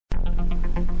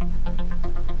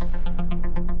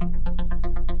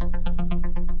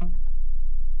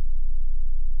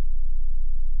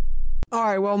All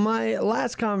right, well, my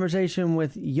last conversation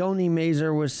with Yoni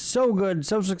Mazor was so good,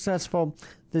 so successful,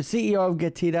 the CEO of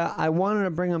GETIDA. I wanted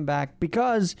to bring him back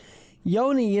because,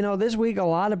 Yoni, this week a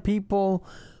lot of people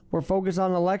were focused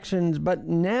on elections, but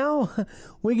now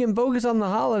we can focus on the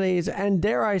holidays and,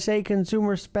 dare I say,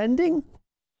 consumer spending?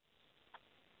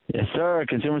 Yes, sir.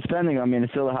 Consumer spending. I mean,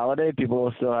 it's still a holiday. People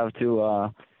will still have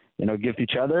to, gift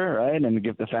each other, right, and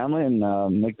gift the family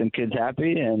and make them kids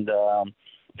happy and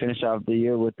finish off the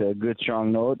year with a good, strong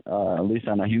note, at least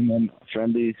on a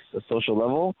human-friendly social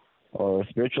level or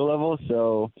spiritual level.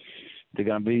 So they're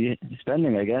going to be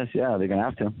spending, I guess. Yeah, they're going to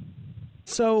have to.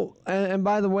 So, and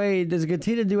by the way, does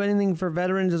GETIDA do anything for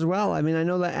veterans as well? I mean, I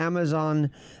know that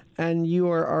Amazon and you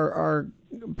are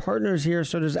partners here.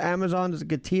 So does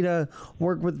GETIDA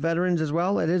work with veterans as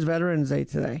well? It is Veterans Day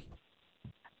today.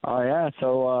 Oh, yeah.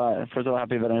 So, first of all,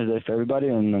 happy Veterans Day for everybody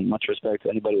and much respect to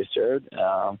anybody who served.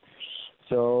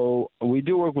 So we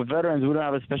do work with veterans. We don't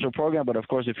have a special program, but of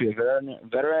course, if you're a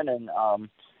veteran and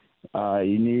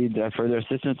you need further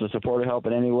assistance or support or help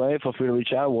in any way, feel free to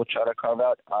reach out. We'll try to carve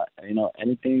out,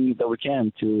 anything that we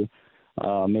can to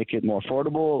make it more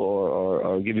affordable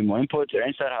or give you more input or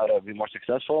insight how to be more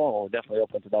successful. We're definitely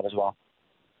open to that as well.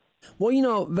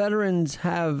 Well, veterans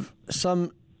have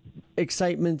some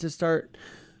excitement to start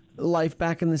life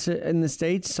back in the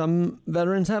States. Some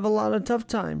veterans have a lot of tough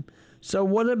time. So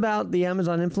what about the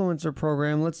Amazon Influencer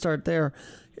Program? Let's start there.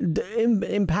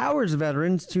 Empowers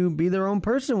veterans to be their own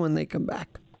person when they come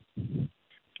back.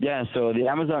 Yeah, so the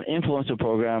Amazon Influencer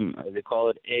Program, they call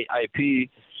it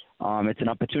AIP. It's an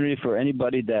opportunity for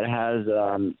anybody that has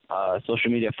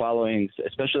social media followings,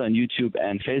 especially on YouTube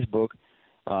and Facebook.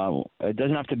 It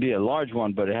doesn't have to be a large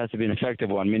one, but it has to be an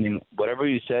effective one, meaning whatever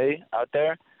you say out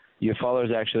there, your followers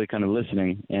are actually kind of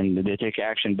listening, and they take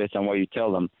action based on what you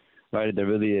tell them. Right,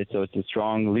 so it's a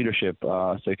strong leadership.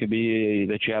 So it could be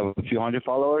that you have a few hundred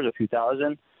followers, a few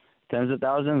thousand, tens of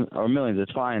thousands, or millions.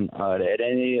 It's fine. At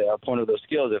any point of those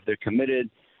skills, if they're committed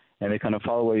and they kind of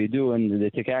follow what you do and they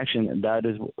take action, that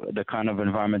is the kind of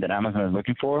environment that Amazon is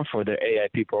looking for their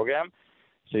AIP program.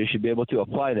 So you should be able to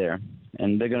apply there,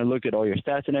 and they're going to look at all your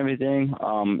stats and everything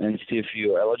and see if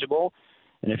you're eligible.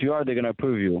 And if you are, they're going to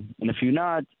approve you. And if you're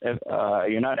not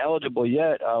eligible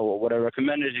yet, what I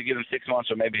recommend is you give them 6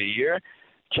 months or maybe a year.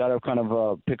 Try to kind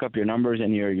of pick up your numbers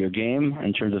and your game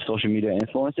in terms of social media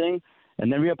influencing,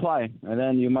 and then reapply. And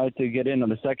then you might get in on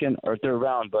the second or third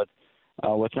round. But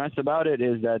what's nice about it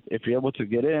is that if you're able to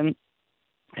get in,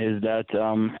 is that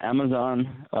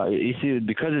Amazon, you see,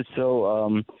 because it's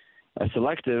so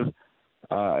selective,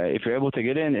 if you're able to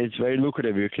get in, it's very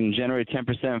lucrative. You can generate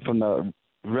 10% from the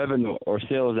revenue or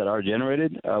sales that are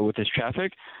generated with this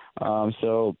traffic.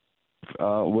 So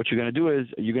what you're going to do is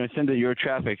you're going to send your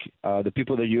traffic, the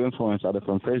people that you influence, either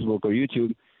from Facebook or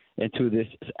YouTube, into this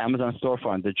Amazon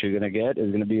storefront that you're going to get. Is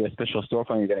going to be a special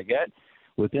storefront you're going to get.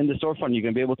 Within the storefront, you're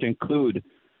going to be able to include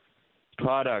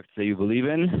products that you believe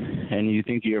in and you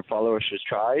think your followers should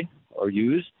try or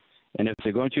use. And if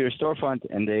they go into your storefront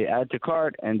and they add to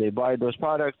cart and they buy those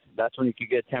products, that's when you can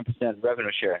get 10%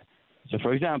 revenue share. So,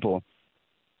 for example,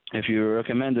 if you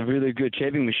recommend a really good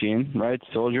shaving machine, right?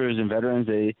 Soldiers and veterans,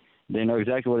 they know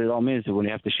exactly what it all means when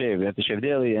you have to shave. You have to shave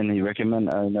daily, and you recommend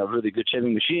a really good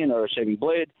shaving machine or a shaving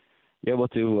blade. You're able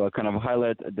to kind of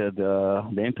highlight the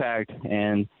impact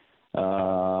and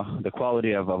the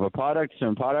quality of a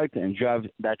certain product, and drive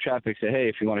that traffic. Say, hey,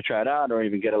 if you want to try it out, or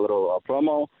even get a little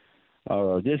promo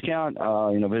or a discount,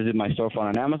 visit my storefront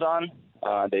on Amazon.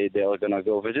 They're gonna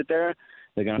go visit there.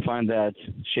 They're gonna find that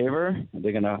shaver.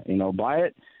 They're gonna buy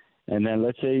it. And then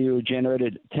let's say you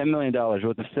generated $10 million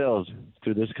worth of sales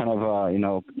through this kind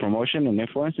of, promotion and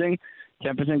influencing.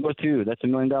 10% goes to you. That's $1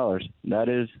 million. That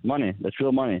is money. That's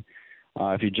real money.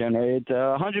 If you generate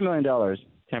 $100 million,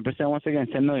 10% once again,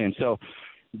 $10 million. So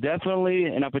definitely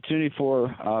an opportunity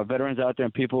for veterans out there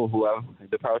and people who have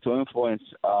the power to influence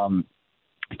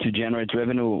to generate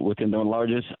revenue within the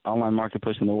largest online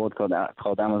marketplace in the world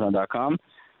called Amazon.com.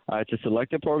 It's a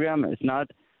selective program. It's not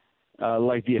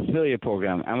like the affiliate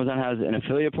program. Amazon has an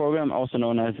affiliate program, also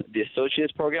known as the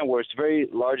Associates program, where it's very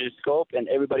large in scope and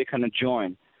everybody kind of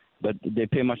join, but they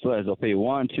pay much less. They'll pay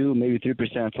 1%, 2%, maybe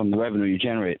 3% from the revenue you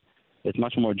generate. It's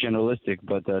much more generalistic,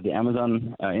 but the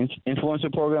Amazon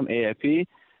Influencer program, AIP,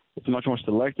 it's much more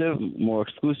selective, more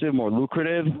exclusive, more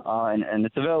lucrative, and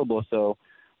it's available. So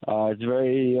it's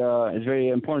very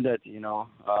important that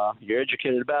you're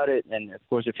educated about it, and of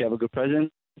course, if you have a good presence,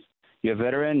 you're a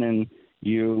veteran, and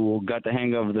you got the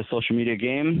hang of the social media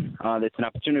game, it's an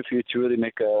opportunity for you to really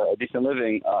make a decent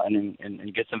living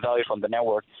and get some value from the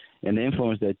network and the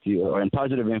influence and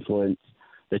positive influence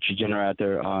that you generate out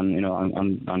there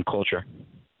on culture.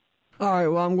 All right.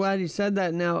 Well, I'm glad you said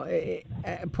that. Now,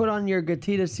 put on your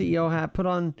GETIDA CEO hat. Put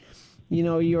on,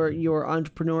 your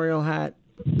entrepreneurial hat.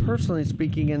 Personally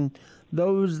speaking, and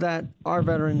those that are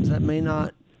veterans that may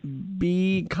not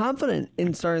be confident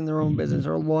in starting their own business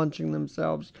or launching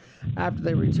themselves after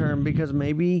they return because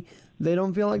maybe they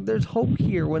don't feel like there's hope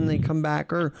here when they come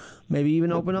back, or maybe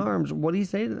even open arms. What do you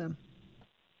say to them?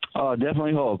 Oh,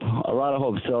 definitely hope. A lot of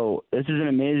hope. So this is an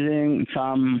amazing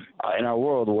time in our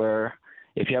world where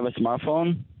if you have a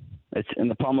smartphone, it's in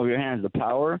the palm of your hands. The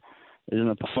power is in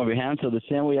the palm of your hands. So the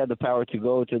same way you had the power to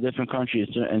go to different countries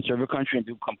and serve a country and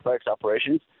do complex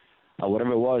operations,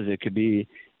 whatever it was, it could be,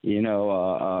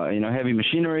 heavy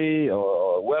machinery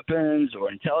or weapons or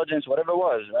intelligence, whatever it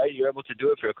was, right? You're able to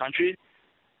do it for your country.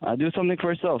 Do something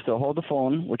for yourself. So hold the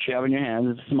phone, which you have in your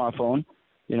hands. It's a smartphone,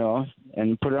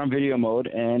 and put it on video mode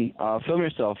and film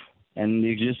yourself. And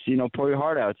you just, pour your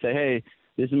heart out. Say, hey,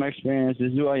 this is my experience.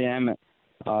 This is who I am.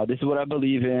 This is what I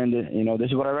believe in.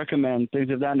 This is what I recommend, things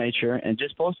of that nature, and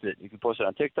just post it. You can post it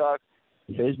on TikTok,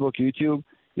 Facebook, YouTube.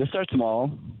 You'll start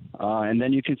small, and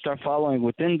then you can start following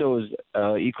within those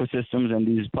ecosystems and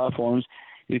these platforms.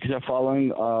 You can start following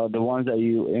the ones that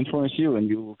you influence you, and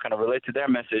you kind of relate to their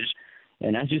message.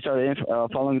 And as you start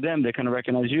following them, they kind of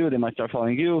recognize you. They might start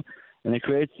following you, and it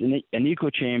creates an echo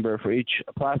chamber for each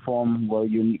platform where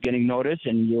you're getting noticed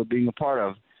and you're being a part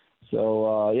of.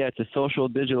 So, it's a social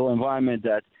digital environment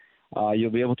that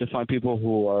you'll be able to find people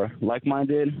who are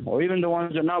like-minded, or even the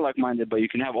ones that are not like-minded, but you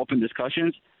can have open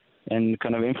discussions and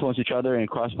kind of influence each other and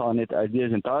cross-pollinate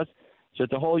ideas and thoughts. So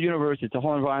it's a whole universe. It's a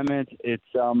whole environment. It's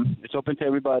open to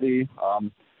everybody.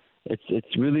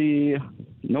 It's really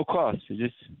no cost. You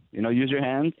just, use your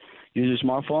hands, use your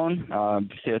smartphone,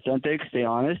 stay authentic, stay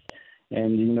honest,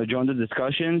 and, join the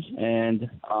discussions. And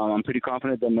I'm pretty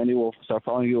confident that many will start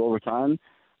following you over time.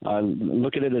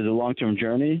 Look at it as a long-term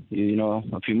journey.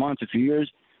 A few months, a few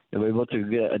years, you'll be able to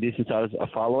get a decent size of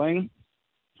following,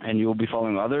 and you will be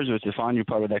following others, which is fine. You're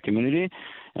part of that community.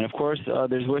 And, of course,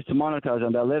 there's ways to monetize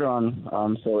on that later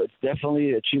on. So it's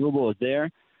definitely achievable. It's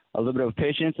there. A little bit of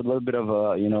patience, a little bit of,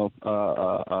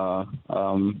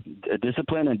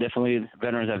 discipline, and definitely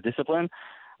veterans have discipline.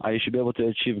 You should be able to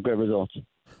achieve great results.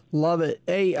 Love it.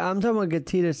 Hey, I'm talking about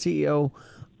GETIDA CEO.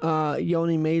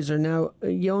 Yoni Mazor. Now,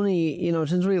 Yoni,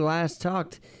 since we last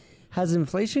talked, has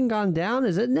inflation gone down?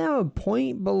 Is it now a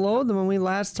point below than when we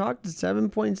last talked,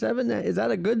 7.7? Is that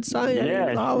a good sign?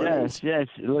 Yes.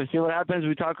 Let's see what happens.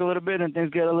 We talk a little bit and things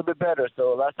get a little bit better.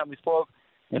 So last time we spoke,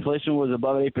 inflation was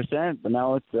above 8%, but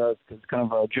now it's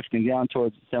kind of drifting down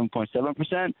towards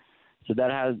 7.7%. So that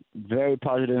has very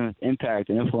positive impact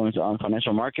and influence on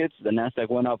financial markets. The NASDAQ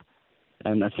went up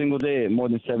in a single day more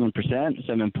than 7%,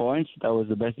 7 points. That was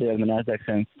the best day of the NASDAQ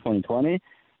since 2020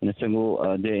 in a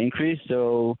single day increase.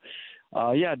 So,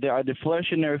 there are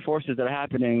deflationary forces that are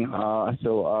happening,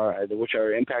 which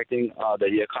are impacting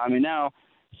the economy now.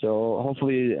 So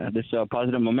hopefully this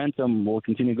positive momentum will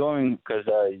continue going because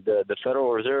the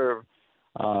Federal Reserve,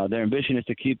 their ambition is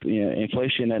to keep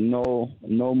inflation at no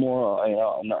more,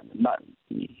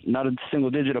 not a single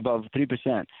digit above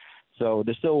 3%. So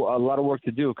there's still a lot of work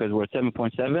to do because we're at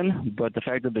 7.7, but the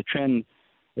fact that the trend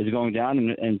is going down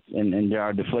and there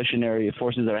are deflationary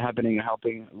forces that are happening and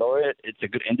helping lower it, it's a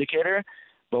good indicator.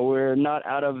 But we're not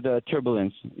out of the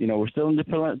turbulence. We're still in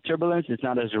the turbulence. It's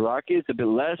not as rocky. It's a bit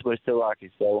less, but it's still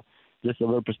rocky. So just a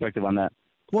little perspective on that.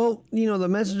 Well, the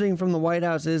messaging from the White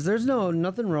House is there's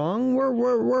nothing wrong.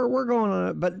 We're going on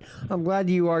it. But I'm glad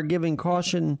you are giving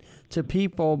caution to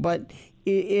people. But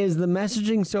is the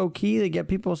messaging so key to get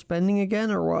people spending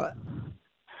again, or what?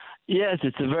 Yes,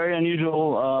 it's a very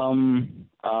unusual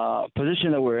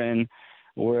position that we're in,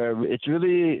 where it's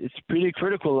pretty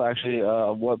critical actually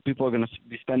what people are going to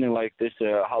be spending like this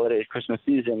holiday Christmas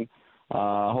season.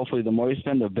 Hopefully, the more you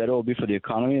spend, the better it will be for the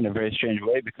economy in a very strange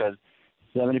way because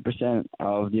 70%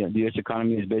 of the U.S.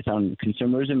 economy is based on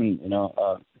consumerism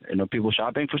and people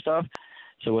shopping for stuff.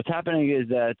 So what's happening is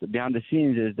that behind the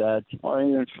scenes or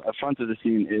even front of the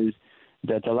scene is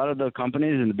that a lot of the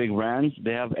companies and the big brands,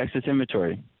 they have excess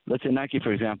inventory. Let's say Nike,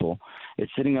 for example,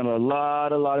 it's sitting on a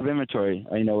lot of inventory.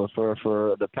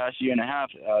 For the past year and a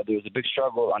half, there was a big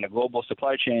struggle on a global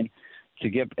supply chain to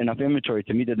get enough inventory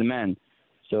to meet the demand.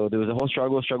 So there was a whole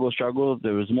struggle.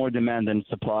 There was more demand than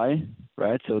supply,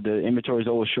 right? So the inventory is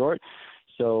always short.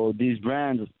 So these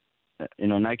brands,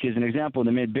 Nike is an example.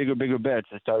 They made bigger bets.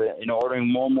 They started, ordering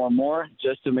more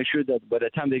just to make sure that by the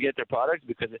time they get their products,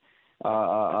 because it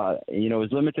was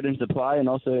limited in supply, and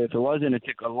also if it wasn't, it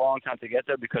took a long time to get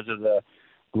there because of the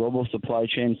global supply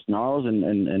chain snarls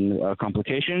and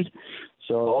complications.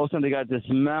 So all of a sudden they got this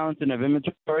mountain of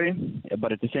inventory,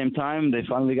 but at the same time they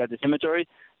finally got this inventory.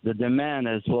 the demand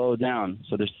has slowed down.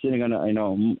 So they're sitting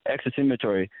on excess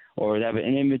inventory, or they have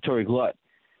an inventory glut.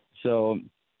 So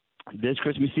this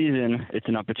Christmas season, it's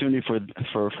an opportunity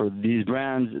for these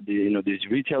brands, these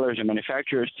retailers and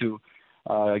manufacturers to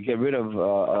get rid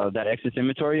of that excess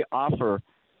inventory, offer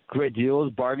great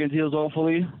deals, bargain deals.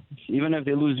 Hopefully, even if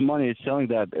they lose money selling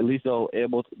that, at least they're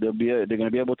going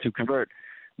to be able to convert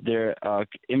their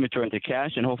inventory into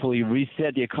cash and hopefully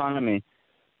reset the economy.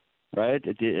 Right?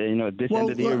 This end of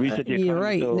the year, reset the economy. You're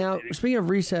right. So Now, speaking of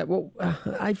reset,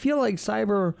 I feel like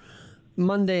Cyber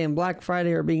Monday and Black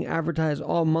Friday are being advertised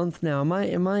all month now.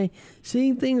 Am I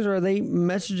seeing things, or are they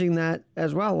messaging that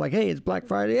as well? Like, hey, it's Black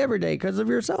Friday every day because of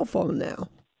your cell phone now.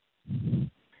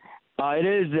 It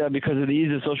is because of the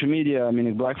ease of social media. I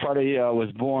mean, Black Friday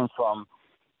was born from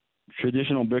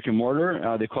traditional brick and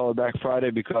mortar. They call it Black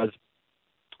Friday because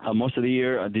most of the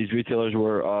year these retailers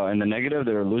were in the negative.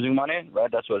 They were losing money,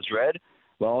 right? That's what's red.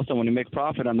 But also, when you make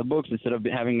profit on the books, instead of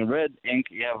having a red ink,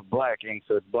 you have black ink.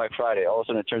 So it's Black Friday. All of a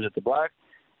sudden, it turns into black.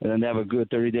 And then they have a good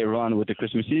 30-day run with the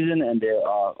Christmas season, and they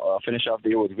finish off the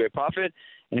year with great profit.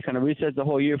 And it kind of resets the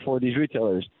whole year for these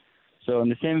retailers. So in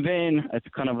the same vein, it's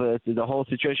kind of the whole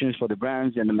situation is for the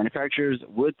brands and the manufacturers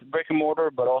with brick and mortar,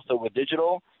 but also with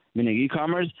digital, meaning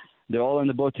e-commerce. They're all in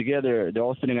the boat together. They're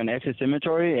all sitting on excess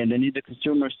inventory, and they need the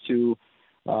consumers to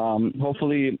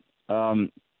hopefully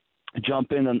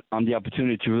jump in on the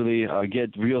opportunity to really get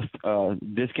real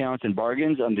discounts and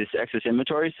bargains on this excess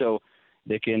inventory, so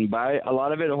they can buy a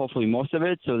lot of it, or hopefully most of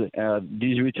it. So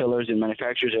these retailers and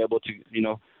manufacturers are able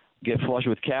to, get flush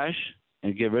with cash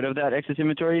and get rid of that excess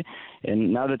inventory.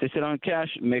 And now that they sit on cash,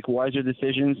 make wiser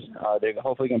decisions. They're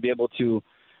hopefully going to be able to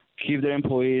keep their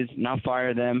employees, not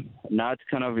fire them, not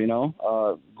kind of,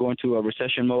 go into a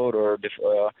recession mode or,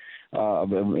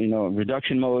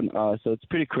 reduction mode. So it's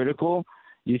pretty critical.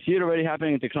 You see it already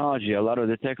happening in technology. A lot of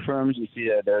the tech firms, you see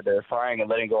they're firing and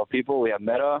letting go of people. We have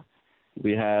Meta.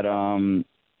 We had who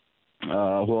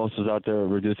else was out there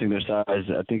reducing their size?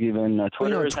 I think even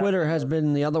Twitter. Twitter has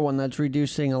been the other one that's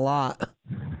reducing a lot.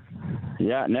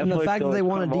 Yeah, Netflix. And the fact that they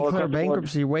want to declare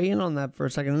bankruptcy, weigh in on that for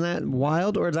a second. Isn't that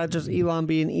wild, or is that just Elon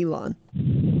being Elon?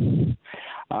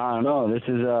 I don't know. This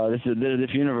is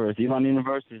this universe. Elon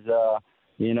universe is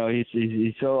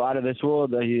he's so out of this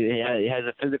world that he has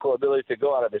a physical ability to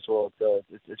go out of this world. So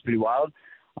it's pretty wild.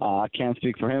 I can't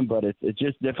speak for him, but it's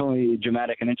just definitely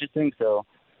dramatic and interesting. So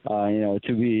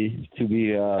to be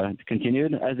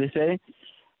continued, as they say.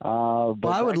 Well,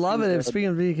 I would love it if, speaking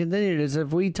of being continued, is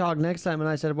if we talk next time and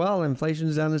I said, well,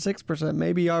 inflation's down to 6%.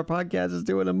 Maybe our podcast is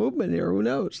doing a movement here. Who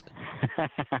knows?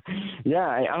 Yeah,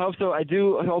 I hope so. I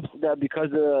do hope that because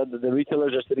the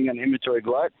retailers are sitting on inventory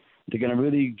glut, they're going to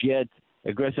really get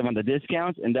aggressive on the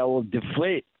discounts, and that will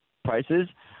deflate prices,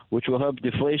 which will help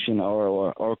deflation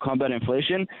or combat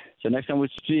inflation. So next time we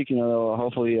speak,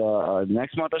 hopefully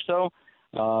next month or so,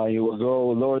 you will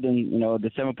go lower than,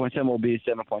 the 7.7 will be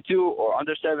 7.2 or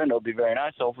under 7. It'll be very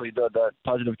nice. Hopefully that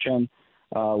positive trend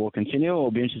will continue. It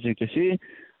will be interesting to see.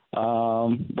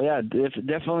 But yeah,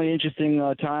 definitely interesting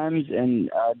times, and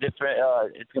different.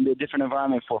 It's going to be a different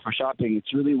environment for shopping.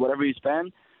 It's really whatever you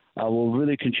spend will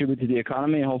really contribute to the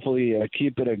economy and hopefully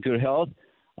keep it at good health.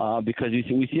 Because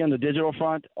we see on the digital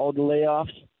front all the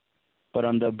layoffs, but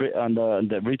on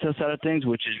the retail side of things,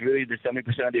 which is really the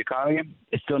 70% of the economy,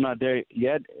 it's still not there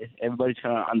yet. Everybody's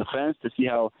kind of on the fence to see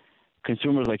how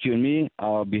consumers like you and me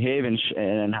behave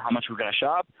and how much we're going to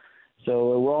shop.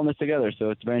 So we're all in this together. So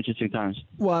it's very interesting times.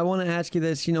 Well, I want to ask you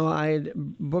this. I had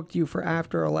booked you for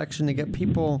after election to get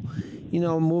people,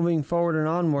 moving forward and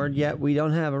onward, yet we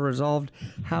don't have a resolved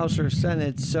House or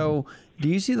Senate. So do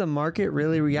you see the market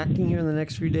really reacting here in the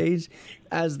next few days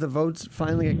as the votes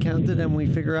finally get counted and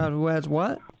we figure out who has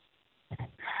what?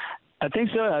 I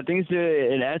think so. I think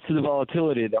it adds to the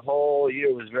volatility. The whole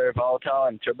year was very volatile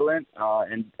and turbulent,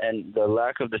 and the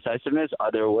lack of decisiveness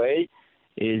either way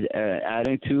is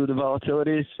adding to the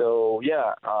volatility. So,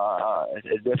 yeah,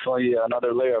 it's definitely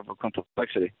another layer of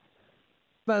complexity.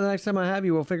 By the next time I have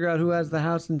you, we'll figure out who has the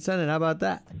House and Senate. How about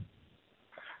that?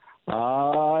 You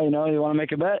want to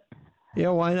make a bet? Yeah,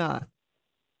 why not?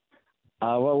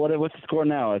 What's the score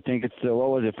now? I think it's,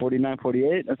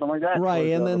 49-48 or something like that?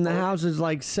 Right, and then the House is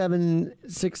like 7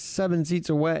 seats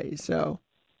away, so.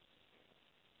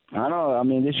 I don't know. I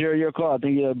mean, this year your call. I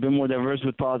think you're a bit more diverse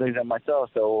with politics than myself.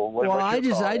 So I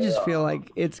just feel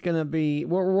like it's gonna be.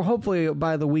 We're hopefully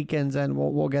by the weekend's end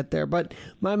we'll get there. But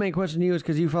my main question to you is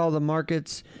because you follow the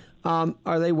markets.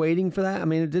 Are they waiting for that? I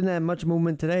mean, it didn't have much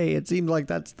movement today. It seems like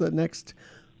that's the next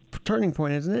turning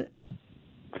point, isn't it?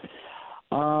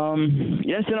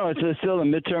 Yes, it's still a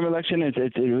midterm election. It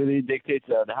really dictates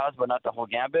the House, but not the whole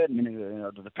gambit. Meaning,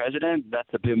 the president. That's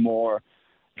a bit more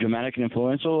dramatic and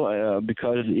influential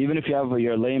because even if you have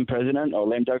your lame president or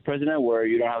lame duck president, where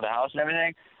you don't have the House and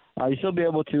everything, you still be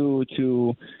able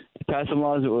to pass some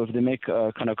laws if they make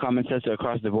kind of common sense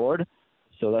across the board.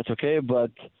 So that's okay.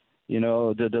 But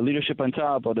the leadership on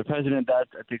top or the president, that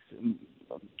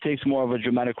takes more of a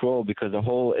dramatic role because the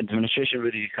whole administration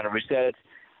really kind of resets.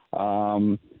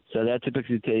 So that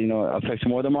typically affects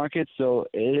more of the market. So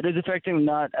it is affecting,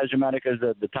 not as dramatic as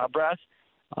the top brass.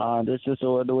 That's just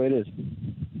the way it is.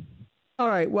 All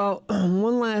right. Well,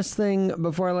 one last thing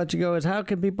before I let you go is how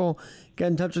can people get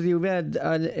in touch with you? We've had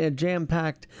a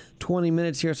jam-packed 20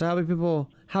 minutes here. So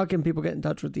how can people get in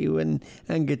touch with you and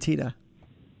GETIDA?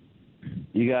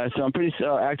 You guys, so I'm pretty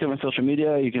active on social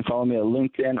media. You can follow me at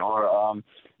LinkedIn or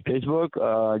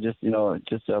Facebook.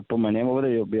 Just put my name over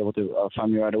there. You'll be able to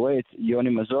find me right away. It's Yoni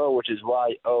Mazor, which is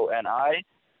YONI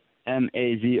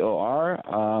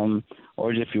MAZOR.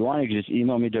 Or if you want, you can just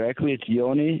email me directly. It's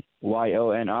Yoni,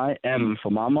 YONI, M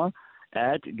for mama,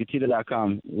 at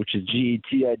GETIDA.com, which is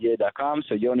GETIDA.com.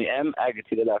 So Yoni M at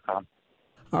GETIDA.com.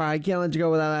 All right, I can't let you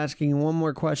go without asking one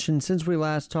more question. Since we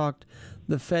last talked,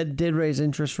 the Fed did raise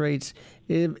interest rates.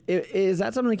 Is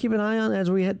that something to keep an eye on as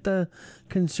we hit the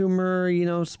consumer,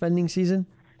 spending season?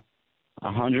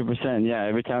 100%. Yeah,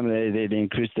 every time they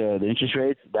increase the interest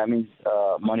rates, that means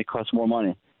money costs more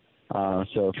money.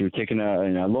 So if you're taking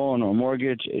a loan or a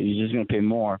mortgage, you're just going to pay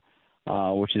more,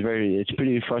 which is it's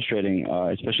pretty frustrating,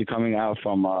 especially coming out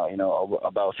from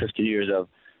about 50 years of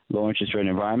low interest rate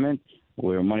environment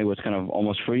where money was kind of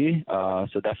almost free.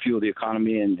 So that fueled the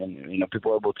economy, and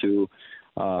people were able to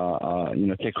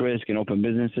take risk and open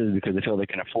businesses because they feel they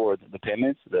can afford the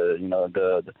payments, the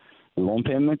loan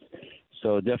payments.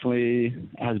 So it definitely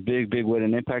has big weight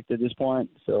and impact at this point.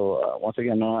 So once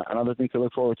again, another thing to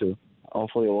look forward to.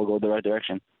 Hopefully it will go the right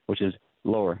direction, which is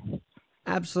lower.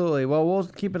 Absolutely. Well, we'll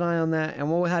keep an eye on that,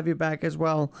 and we'll have you back as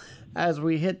well as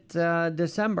we hit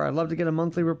December. I'd love to get a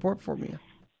monthly report from you.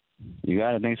 You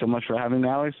got it. Thanks so much for having me,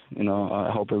 Alex. I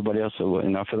hope everybody else is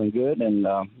feeling good and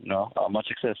much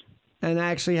success. And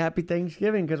actually, happy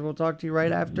Thanksgiving, because we'll talk to you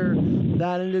right after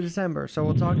that into December. So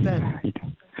we'll talk then.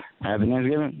 Happy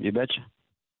Thanksgiving. You betcha.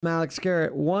 I'm Alex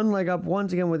Garrett. One leg up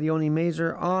once again with Yoni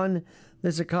Mazor on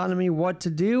this economy, what to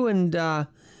do. And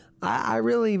I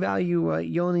really value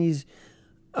Yoni's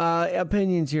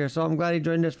opinions here. So I'm glad he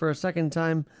joined us for a second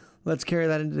time. Let's carry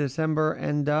that into December.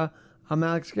 And I'm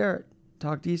Alex Garrett.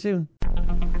 Talk to you soon.